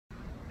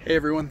Hey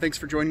everyone, thanks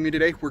for joining me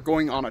today. We're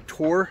going on a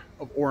tour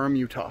of Orem,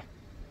 Utah.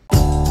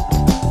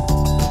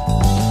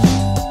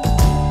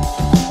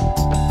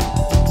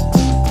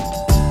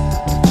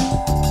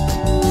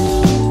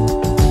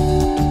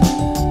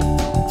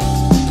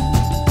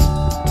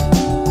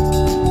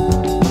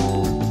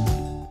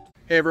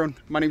 Hey everyone,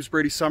 my name is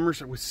Brady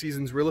Summers with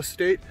Seasons Real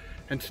Estate,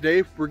 and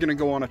today we're going to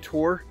go on a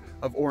tour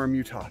of Orem,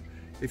 Utah.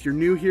 If you're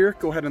new here,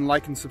 go ahead and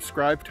like and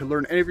subscribe to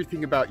learn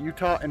everything about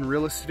Utah and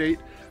real estate.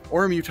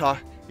 Orem, Utah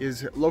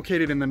is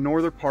located in the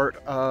northern part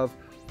of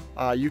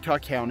Utah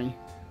County,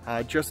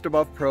 just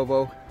above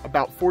Provo,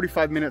 about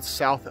 45 minutes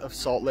south of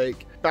Salt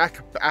Lake.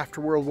 Back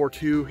after World War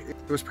II, it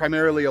was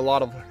primarily a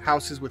lot of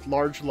houses with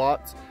large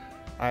lots,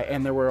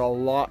 and there were a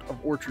lot of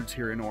orchards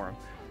here in Orem.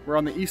 We're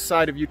on the east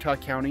side of Utah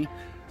County,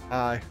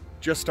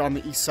 just on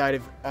the east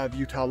side of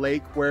Utah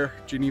Lake, where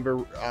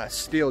Geneva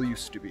Steel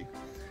used to be.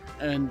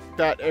 And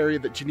that area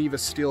that Geneva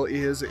Steel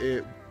is,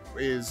 it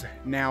is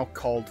now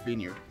called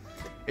Vineyard.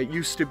 It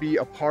used to be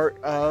a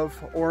part of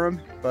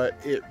Orem, but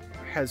it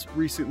has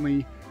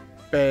recently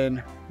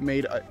been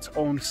made its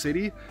own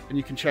city, and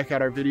you can check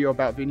out our video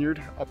about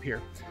Vineyard up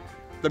here.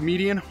 The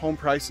median home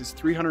price is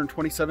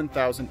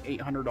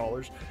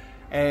 $327,800,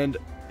 and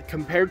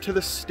compared to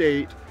the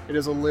state, it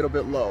is a little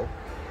bit low.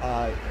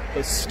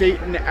 The state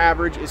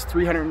average is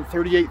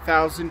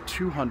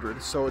 $338,200,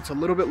 so it's a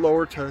little bit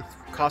lower to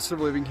cost of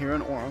living here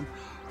in Orem,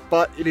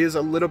 but it is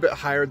a little bit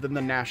higher than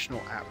the national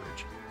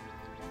average.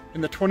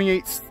 In the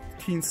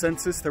 2018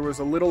 census, there was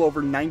a little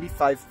over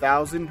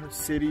 95,000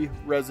 city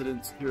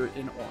residents here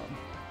in Orem.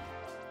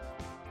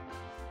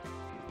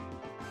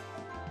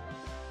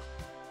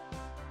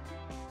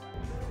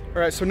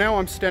 Alright, so now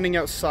I'm standing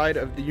outside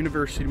of the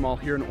University Mall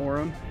here in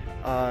Orem.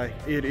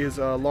 It is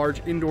a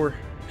large indoor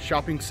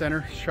shopping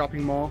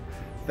mall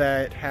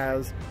that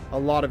has a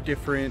lot of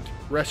different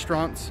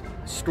restaurants,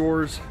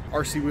 stores,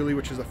 RC Willey,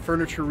 which is a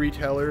furniture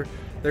retailer.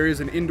 There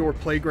is an indoor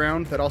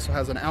playground that also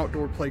has an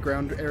outdoor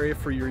playground area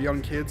for your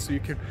young kids, so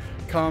you can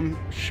come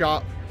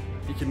shop,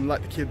 you can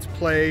let the kids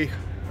play,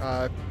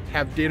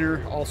 have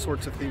dinner, all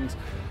sorts of things.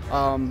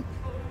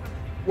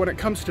 When it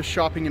comes to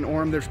shopping in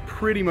Orem, there's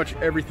pretty much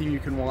everything you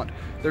can want.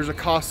 There's a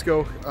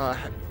Costco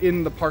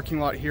in the parking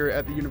lot here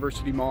at the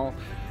University Mall.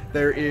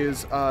 There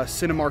is a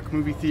Cinemark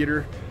movie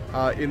theater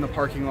in the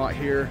parking lot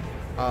here,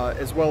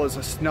 as well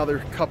as another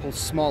couple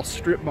small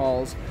strip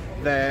malls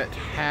that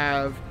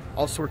have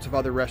all sorts of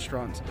other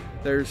restaurants.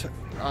 There's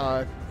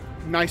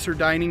nicer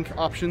dining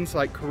options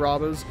like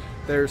Carrabba's,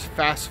 there's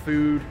fast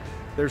food,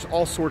 there's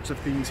all sorts of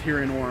things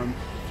here in Orem.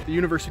 The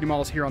University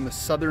Mall is here on the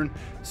southern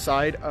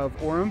side of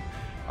Orem,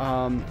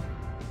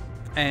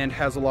 and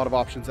has a lot of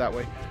options that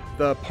way.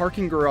 The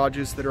parking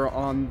garages that are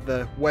on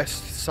the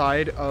west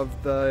side of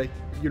the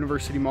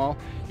University Mall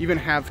even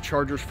have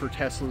chargers for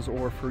Teslas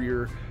or for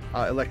your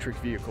electric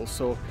vehicles.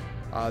 So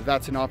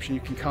that's an option.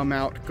 You can come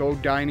out, go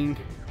dining,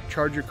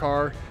 charge your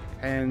car,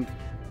 and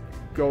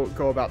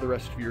go about the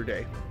rest of your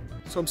day.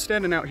 So I'm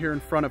standing out here in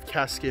front of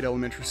Cascade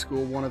Elementary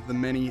School, one of the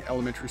many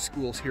elementary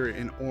schools here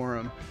in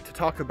Orem, to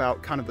talk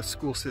about kind of the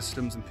school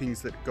systems and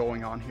things that are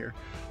going on here.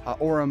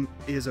 Orem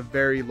is a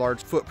very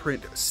large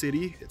footprint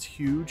city. It's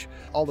huge.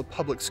 All the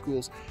public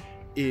schools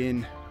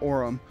in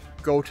Orem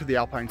go to the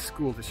Alpine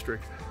School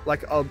District.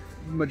 Like a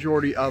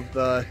majority of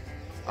the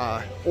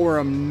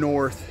Orem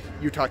North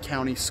Utah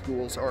County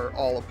schools are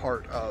all a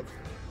part of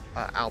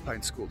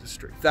Alpine School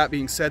District. That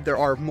being said, there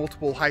are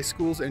multiple high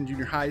schools and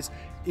junior highs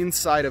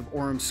inside of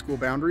Orem school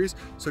boundaries.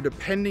 So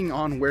depending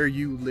on where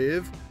you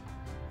live,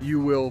 you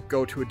will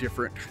go to a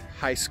different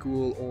high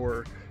school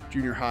or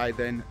junior high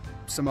than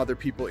some other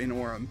people in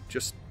Orem,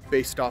 just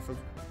based off of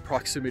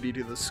proximity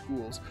to the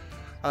schools.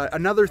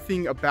 Another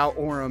thing about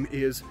Orem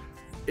is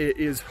it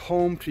is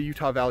home to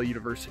Utah Valley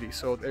University.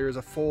 So there is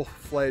a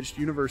full-fledged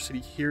university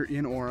here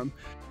in Orem.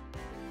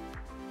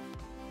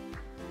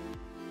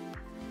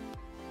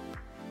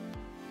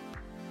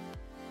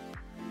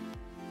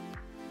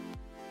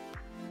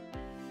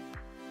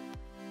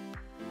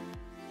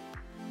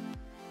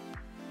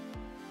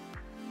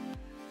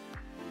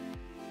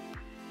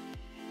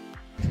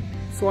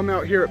 So I'm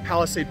out here at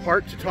Palisade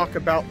Park to talk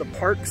about the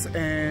parks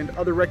and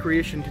other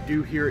recreation to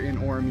do here in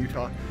Orem,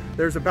 Utah.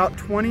 There's about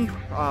 20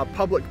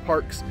 public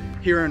parks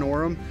here in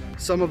Orem.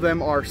 Some of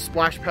them are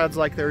splash pads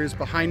like there is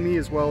behind me,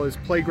 as well as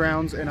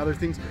playgrounds and other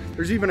things.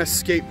 There's even a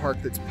skate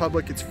park that's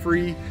public, it's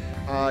free.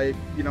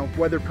 You know,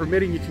 weather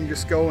permitting, you can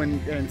just go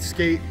and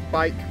skate,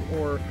 bike,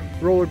 or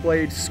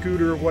rollerblade,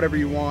 scooter, whatever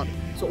you want.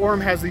 So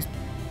Orem has these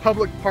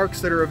public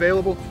parks that are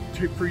available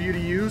for you to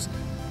use,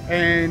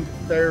 and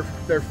they're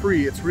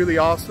free. It's really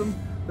awesome.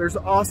 There's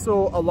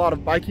also a lot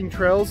of biking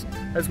trails,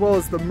 as well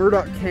as the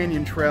Murdoch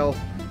Canyon Trail,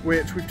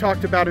 which we've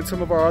talked about in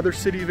some of our other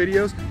city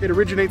videos. It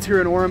originates here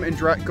in Orem and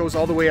goes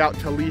all the way out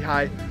to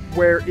Lehi,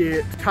 where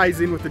it ties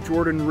in with the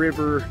Jordan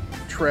River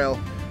Trail.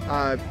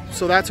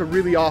 So that's a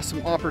really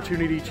awesome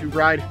opportunity to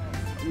ride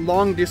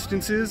long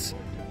distances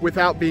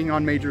without being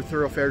on major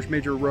thoroughfares,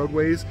 major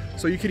roadways.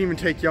 So you can even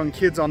take young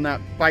kids on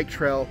that bike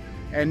trail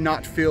and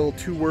not feel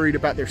too worried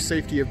about their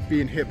safety of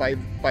being hit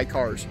by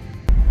cars.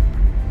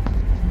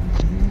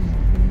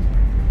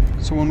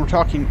 So when we're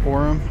talking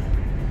Orem,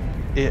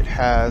 it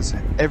has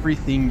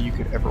everything you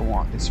could ever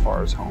want as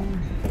far as home.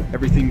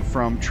 Everything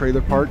from trailer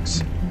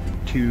parks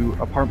to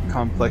apartment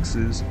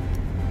complexes,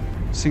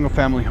 single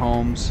family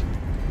homes,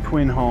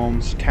 twin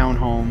homes,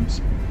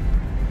 townhomes,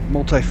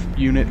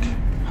 multi-unit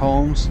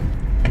homes.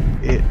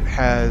 It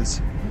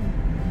has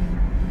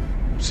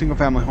single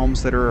family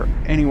homes that are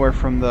anywhere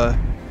from the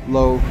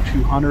low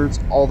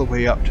 200s all the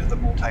way up to the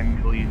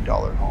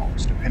multi-million-dollar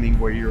homes, depending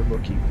where you're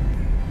looking.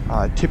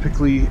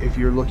 Typically, if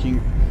you're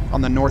looking on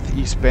the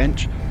northeast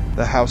bench,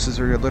 the houses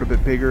are a little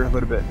bit bigger, a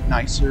little bit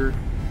nicer.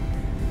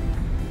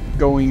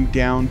 Going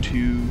down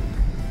to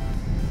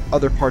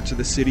other parts of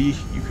the city,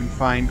 you can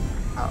find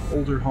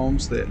older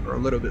homes that are a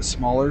little bit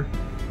smaller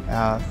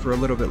for a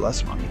little bit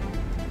less money.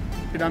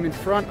 And I'm in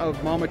front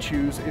of Mama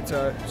Chu's. It's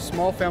a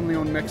small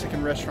family-owned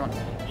Mexican restaurant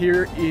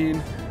here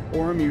in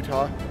Orem,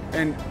 Utah,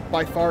 and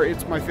by far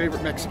it's my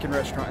favorite Mexican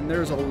restaurant, and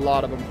there's a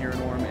lot of them here in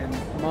Orem,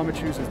 and Mama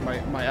Chu's is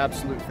my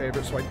absolute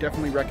favorite, so I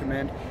definitely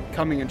recommend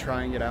coming and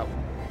trying it out.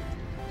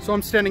 So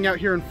I'm standing out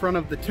here in front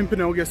of the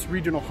Timpanogos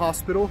Regional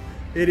Hospital.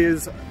 It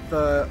is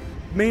the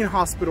main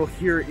hospital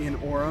here in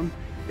Orem.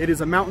 It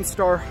is a Mountain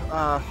Star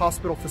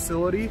hospital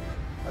facility,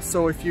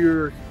 so if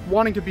you're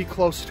wanting to be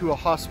close to a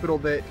hospital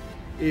that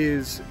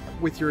is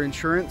with your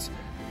insurance,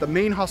 the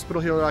main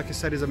hospital here, like I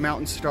said, is a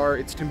Mountain Star.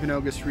 It's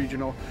Timpanogos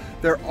Regional.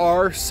 There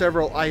are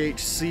several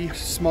IHC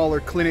smaller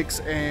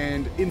clinics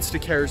and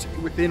Instacares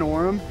within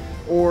Orem,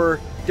 or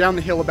down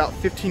the hill about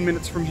 15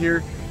 minutes from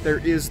here, there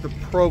is the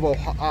Provo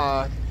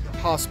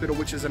Hospital,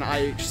 which is an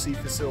IHC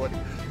facility.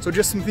 So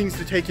just some things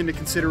to take into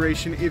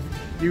consideration if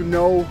you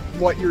know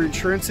what your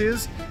insurance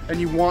is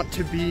and you want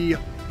to be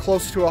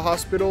close to a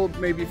hospital.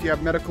 Maybe if you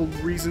have medical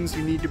reasons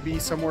you need to be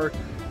somewhere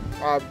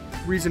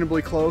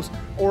reasonably close.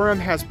 Orem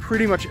has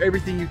pretty much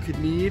everything you could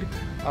need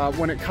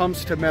when it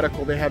comes to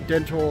medical. They have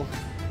dental,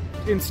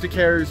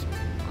 Instacares,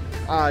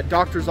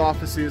 doctor's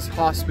offices,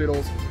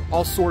 hospitals,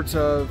 all sorts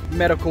of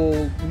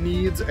medical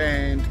needs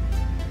and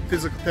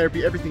physical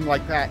therapy, everything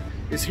like that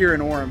is here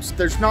in Orem. So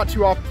there's not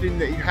too often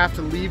that you have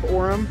to leave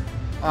Orem,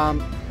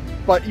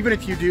 but even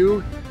if you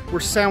do,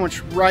 we're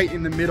sandwiched right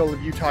in the middle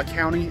of Utah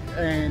County,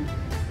 and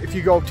if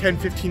you go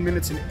 10-15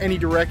 minutes in any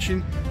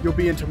direction, you'll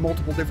be into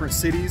multiple different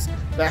cities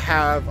that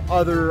have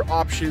other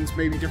options,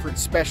 maybe different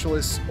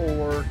specialists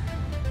or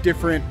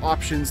different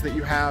options that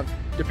you have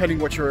depending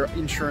what your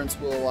insurance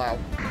will allow.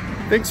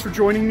 Thanks for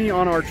joining me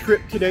on our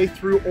trip today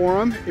through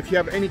Orem. If you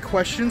have any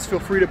questions, feel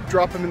free to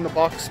drop them in the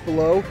box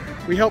below.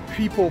 We help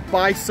people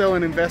buy, sell,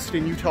 and invest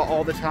in Utah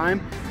all the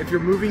time. If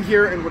you're moving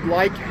here and would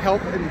like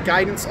help and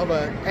guidance of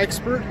an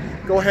expert,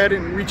 go ahead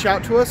and reach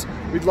out to us.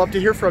 We'd love to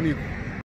hear from you.